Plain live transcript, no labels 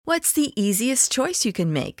What's the easiest choice you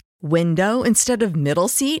can make? Window instead of middle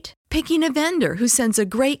seat? Picking a vendor who sends a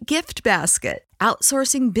great gift basket?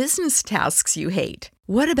 Outsourcing business tasks you hate?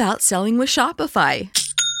 What about selling with Shopify?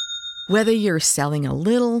 Whether you're selling a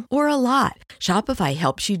little or a lot, Shopify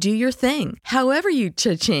helps you do your thing, however you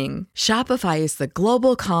cha-ching. Shopify is the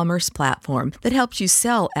global commerce platform that helps you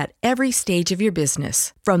sell at every stage of your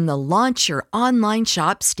business. From the launch your online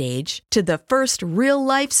shop stage to the first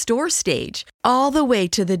real-life store stage, all the way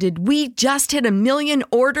to the did we just hit a million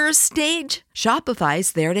orders stage.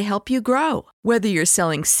 Shopify's there to help you grow. Whether you're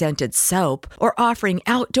selling scented soap or offering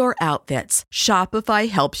outdoor outfits, Shopify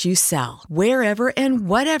helps you sell. Wherever and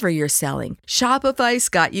whatever you're selling, Shopify's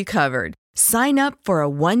got you covered. Sign up for a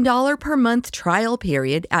 $1 per month trial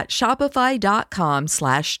period at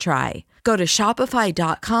shopify.com/try. Go to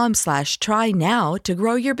shopify.com/try now to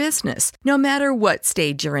grow your business, no matter what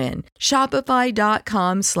stage you're in.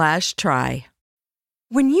 Shopify.com/try.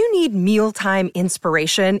 When you need mealtime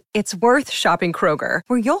inspiration, it's worth shopping Kroger,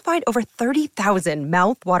 where you'll find over 30,000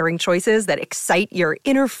 mouth-watering choices that excite your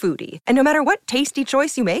inner foodie. And no matter what tasty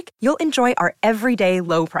choice you make, you'll enjoy our everyday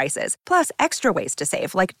low prices, plus extra ways to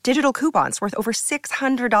save, like digital coupons worth over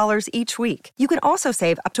 $600 each week. You can also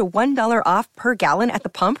save up to $1 off per gallon at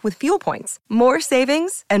the pump with fuel points. More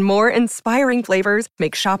savings and more inspiring flavors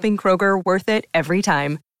make shopping Kroger worth it every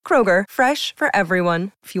time. Kroger, fresh for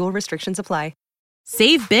everyone. Fuel restrictions apply.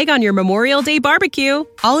 Save big on your Memorial Day barbecue,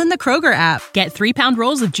 all in the Kroger app. Get 3-pound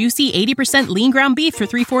rolls of juicy 80% lean ground beef for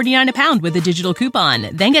 $3.49 a pound with a digital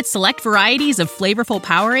coupon. Then get select varieties of flavorful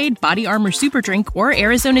Powerade, Body Armor Super Drink, or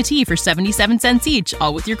Arizona tea for 77 cents each,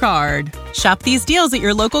 all with your card. Shop these deals at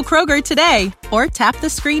your local Kroger today, or tap the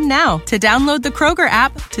screen now to download the Kroger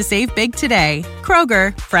app to save big today.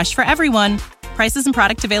 Kroger, fresh for everyone. Prices and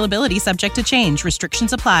product availability subject to change.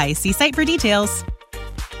 Restrictions apply. See site for details.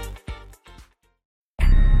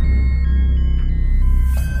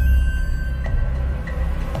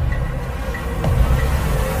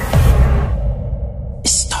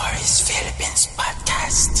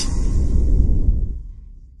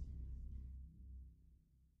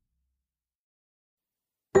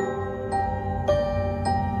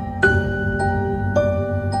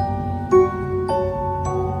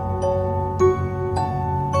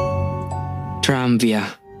 Tramvia,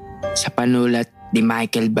 sa panulat ni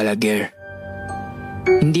Michael Balaguer.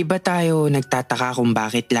 Hindi ba tayo nagtataka kung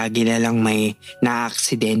bakit lagi na lang may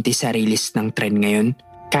naaaksidente sa release ng tren ngayon?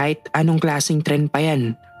 Kahit anong klaseng tren pa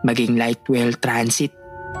yan, maging light rail transit,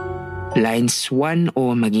 Lines 1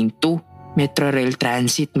 o maging 2, Metro Rail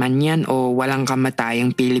Transit man yan o walang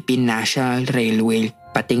kamatayang Philippine National Railway.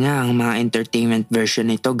 Pati nga ang mga entertainment version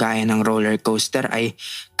nito gaya ng roller coaster ay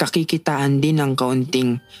kakikitaan din ng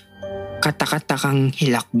kaunting katakatakang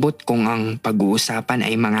hilakbot kung ang pag-uusapan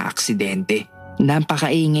ay mga aksidente.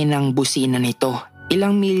 Napakaingay ng busina nito.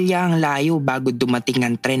 Ilang milya ang layo bago dumating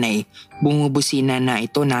ang tren ay bumubusina na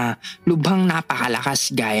ito na lubhang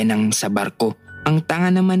napakalakas gaya ng sa barko. Ang tanga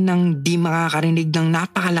naman ng di makakarinig ng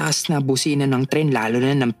napakalakas na busina ng tren lalo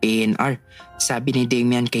na ng PNR. Sabi ni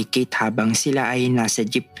Damian kay Kate habang sila ay nasa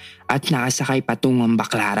jeep at nakasakay patungong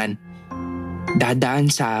Baclaran. Dadaan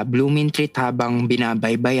sa Blooming Street habang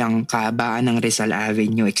binabaybay ang kahabaan ng Rizal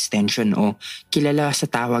Avenue Extension o kilala sa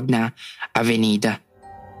tawag na Avenida.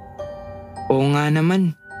 Oo nga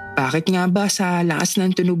naman, bakit nga ba sa lakas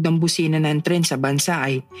ng tunog ng busina ng tren sa bansa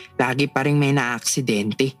ay lagi pa rin may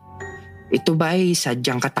naaksidente? Ito ba ay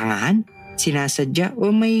sadyang katangahan? Sinasadya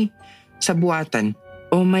o may sabuatan?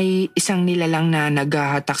 O may isang nilalang na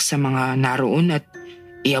naghahatak sa mga naroon at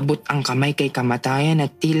iabot ang kamay kay kamatayan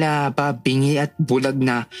at tila ba bingi at bulag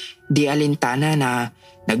na di alintana na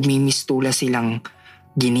nagmimistula silang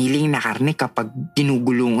giniling na karne kapag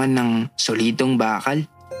ginugulungan ng solidong bakal?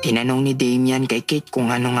 Tinanong ni Damian kay Kate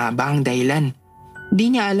kung ano nga ba ang dahilan. Di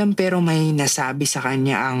niya alam pero may nasabi sa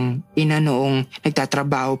kanya ang ina noong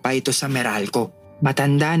nagtatrabaho pa ito sa Meralco.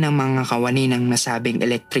 Matanda ng mga kawani ng nasabing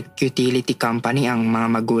electric utility company ang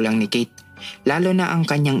mga magulang ni Kate, lalo na ang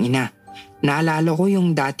kanyang ina. Naalala ko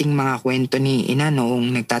yung dating mga kwento ni ina noong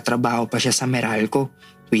nagtatrabaho pa siya sa Meralco,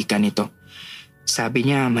 wika nito. Sabi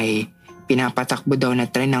niya may pinapatakbo daw na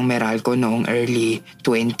tren ng Meralco noong early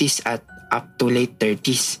 20s at up to late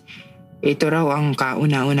 30s. Ito raw ang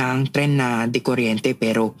kauna-unahang tren na di kuryente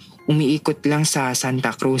pero umiikot lang sa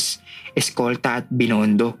Santa Cruz, Escolta at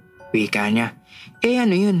Binondo, wika niya.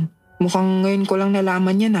 Ano yun? Mukhang ngayon ko lang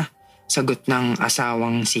nalaman yan sagot ng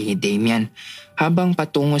asawang si Damian. Habang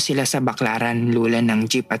patungo sila sa Baclaran, lulan ng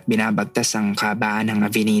jeep at binabagtas ang kabaan ng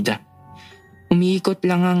avenida. Umiikot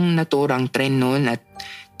lang ang naturang tren noon at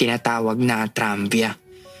tinatawag na Tramvia.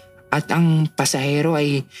 at ang pasahero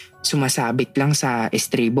ay sumasabit lang sa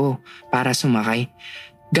estribo para sumakay.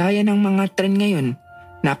 Gaya ng mga tren ngayon,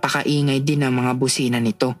 napakaingay din ang mga busina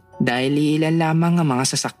nito dahil ilan lamang ang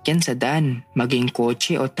mga sasakyan sa daan, maging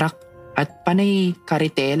kotse o truck, at panay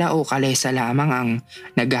karitela o kalesa lamang ang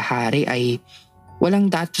naghahari ay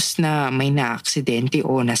walang datos na may naaksidente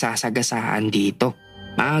o nasasagasaan dito.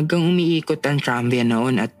 Maagang umiikot ang Tramvia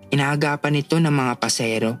noon at inaagapan ito ng mga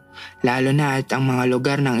pasero, lalo na at ang mga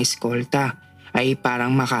lugar ng eskolta ay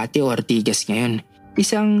parang Makati o Ortigas ngayon.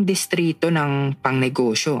 Isang distrito ng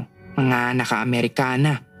pangnegosyo, mga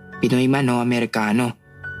naka-Amerikana, Pinoy man o Amerikano,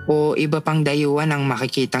 o iba pang dayuhan ang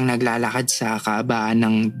makikitang naglalakad sa kaabaan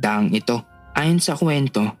ng daang ito. Ayon sa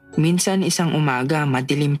kwento, minsan isang umaga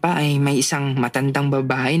madilim pa ay may isang matandang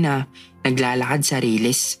babae na naglalakad sa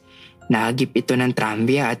riles. Nahagip ito ng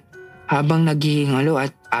Tramvia at habang naghihingalo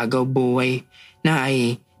at agaw buhay na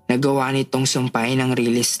ay nagawa nitong sumpain ng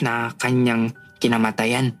riles na kanyang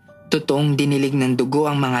kinamatayan. Totoong dinilig ng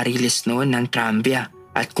dugo ang mga riles noon ng Tramvia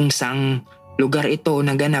at kung saang lugar ito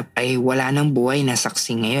naganap ay wala ng buhay na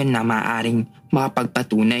saksi ngayon na maaaring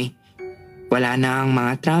makapagpatunay. Wala na ang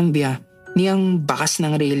mga Tramvia, ni ang bakas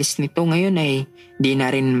ng riles nito ngayon ay di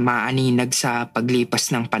na rin maaninag sa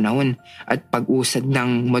paglipas ng panahon at pag-usad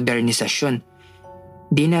ng modernisasyon.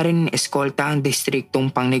 Di na rin eskolta ang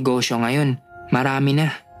distriktong pangnegosyo ngayon.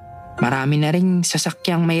 Marami na rin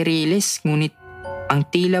sasakyang may riles, ngunit ang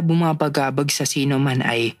tila bumabagabag sa sino man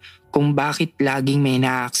ay kung bakit laging may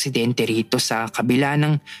naaksidente rito sa kabila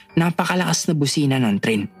ng napakalakas na busina ng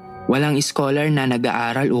tren. Walang scholar na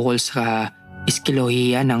nag-aaral ukol sa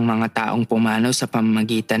iskilohiya ng mga taong pumanaw sa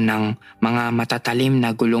pamamagitan ng mga matatalim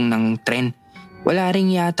na gulong ng tren. Wala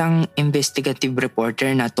ring yatang investigative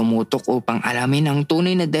reporter na tumutok upang alamin ang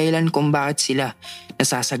tunay na dahilan kung bakit sila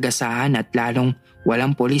nasasagasahan at lalong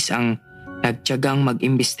walang pulis ang nagtiyagang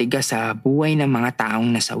mag-imbestiga sa buhay ng mga taong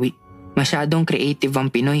nasawi. Masyadong creative ang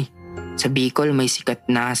Pinoy. Sa Bicol may sikat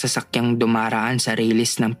na sasakyang dumaraan sa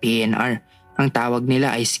riles ng PNR. Ang tawag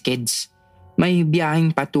nila ay skids. May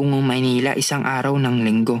biyaheng patungong Maynila isang araw ng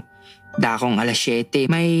linggo. Dakong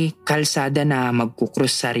 7:00 may kalsada na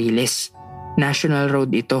magkukrus sa riles. National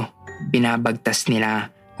Road ito. Binabagtas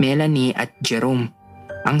nila Melanie at Jerome.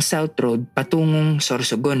 Ang South Road patungong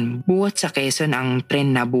Sorsogon. Buhat sa Quezon ang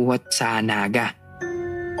tren na buhat sa Naga.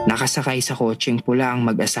 Nakasakay sa kotseng pula ang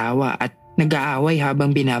mag-asawa at nag-aaway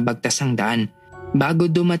habang binabagtas ang daan.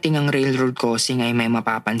 Bago dumating ang railroad crossing ay may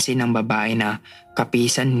mapapansin ng babae na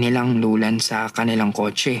kapisan nilang lulan sa kanilang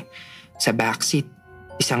kotse. Sa backseat,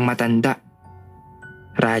 isang matanda.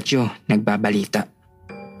 Radyo, nagbabalita.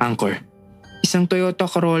 Anchor. Isang Toyota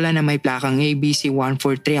Corolla na may plakang ABC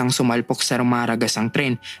 143 ang sumalpok sa rumaragasang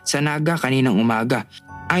tren sa Naga kaninang umaga.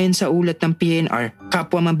 Ayon sa ulat ng PNR,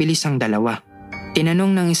 kapwa mabilis ang dalawa.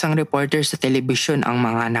 Tinanong ng isang reporter sa telebisyon ang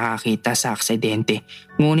mga nakakita sa aksidente,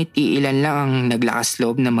 ngunit iilan lang ang naglakas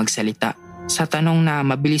loob na magsalita. Sa tanong na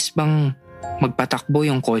mabilis bang magpatakbo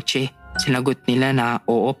yung kotse, sinagot nila na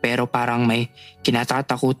oo pero parang may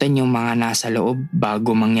kinatatakutan yung mga nasa loob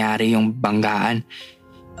bago mangyari yung banggaan.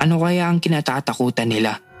 Ano kaya ang kinatatakutan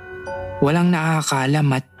nila? Walang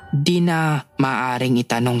nakakalam at di na maaaring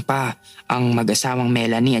itanong pa ang mag-asawang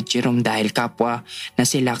Melanie at Jerome dahil kapwa na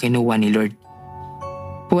sila kinuha ni Lord.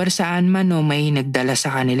 Puwersaan man o may nagdala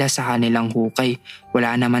sa kanila sa kanilang hukay,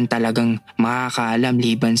 wala naman talagang makakaalam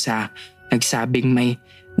liban sa nagsabing may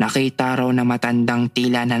nakita raw na matandang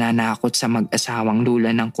tila nananakot sa mag-asawang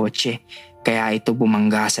lula ng kotse kaya ito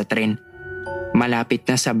bumangga sa tren. Malapit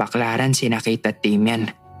na sa baklaran si Nakita at Timian,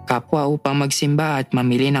 kapwa upang magsimba at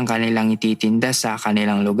mamili ng kanilang ititinda sa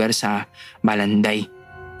kanilang lugar sa Malanday.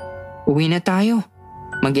 Uwi na tayo.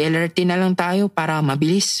 Mag-LRT na lang tayo para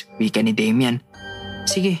mabilis, wika ni Damian.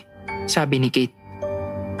 Sige, sabi ni Kate.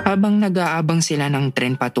 Habang nag-aabang sila ng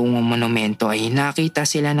tren patungong monumento ay nakita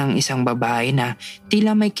sila ng isang babae na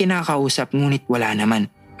tila may kinakausap ngunit wala naman.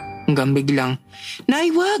 Hanggang biglang, "Nay,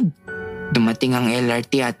 wag!" Dumating ang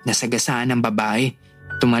LRT at nasagasaan ng babae.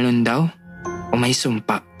 Tumalon daw o may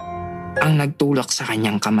sumpa ang nagtulak sa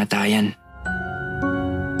kanyang kamatayan.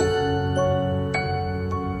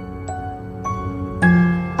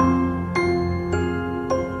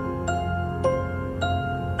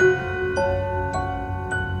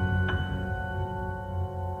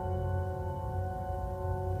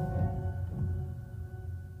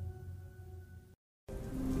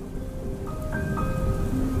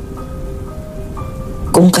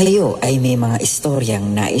 Kung kayo ay may mga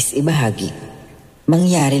istoryang nais ibahagi,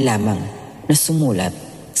 mangyari lamang na sumulat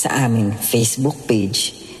sa aming Facebook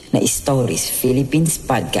page na Stories Philippines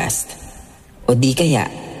Podcast o di kaya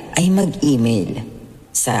ay mag-email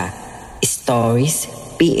sa storiesph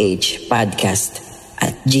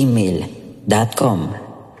phpodcast@gmail.com.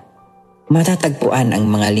 Matatagpuan ang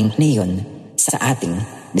mga link na iyon sa ating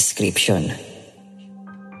description.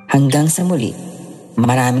 Hanggang sa muli,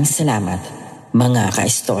 maraming salamat mga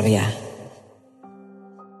kaistorya.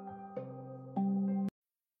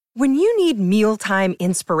 When you need mealtime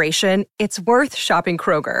inspiration, it's worth shopping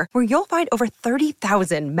Kroger, where you'll find over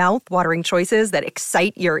 30,000 mouth-watering choices that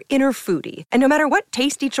excite your inner foodie. And no matter what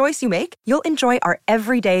tasty choice you make, you'll enjoy our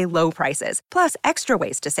everyday low prices, plus extra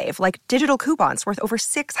ways to save, like digital coupons worth over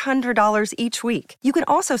 $600 each week. You can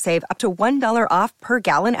also save up to $1 off per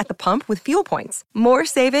gallon at the pump with fuel points. More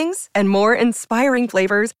savings and more inspiring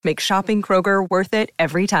flavors make shopping Kroger worth it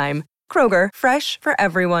every time. Kroger, fresh for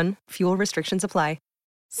everyone. Fuel restrictions apply.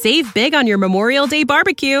 Save big on your Memorial Day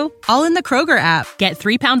barbecue, all in the Kroger app. Get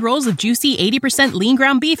 3-pound rolls of juicy 80% lean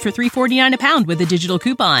ground beef for $3.49 a pound with a digital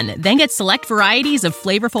coupon. Then get select varieties of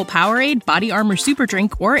flavorful Powerade, Body Armor Super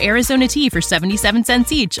Drink, or Arizona tea for 77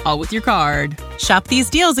 cents each, all with your card. Shop these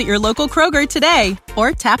deals at your local Kroger today,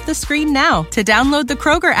 or tap the screen now to download the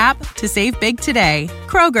Kroger app to save big today.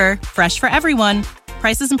 Kroger, fresh for everyone.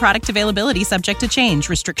 Prices and product availability subject to change.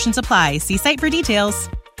 Restrictions apply. See site for details.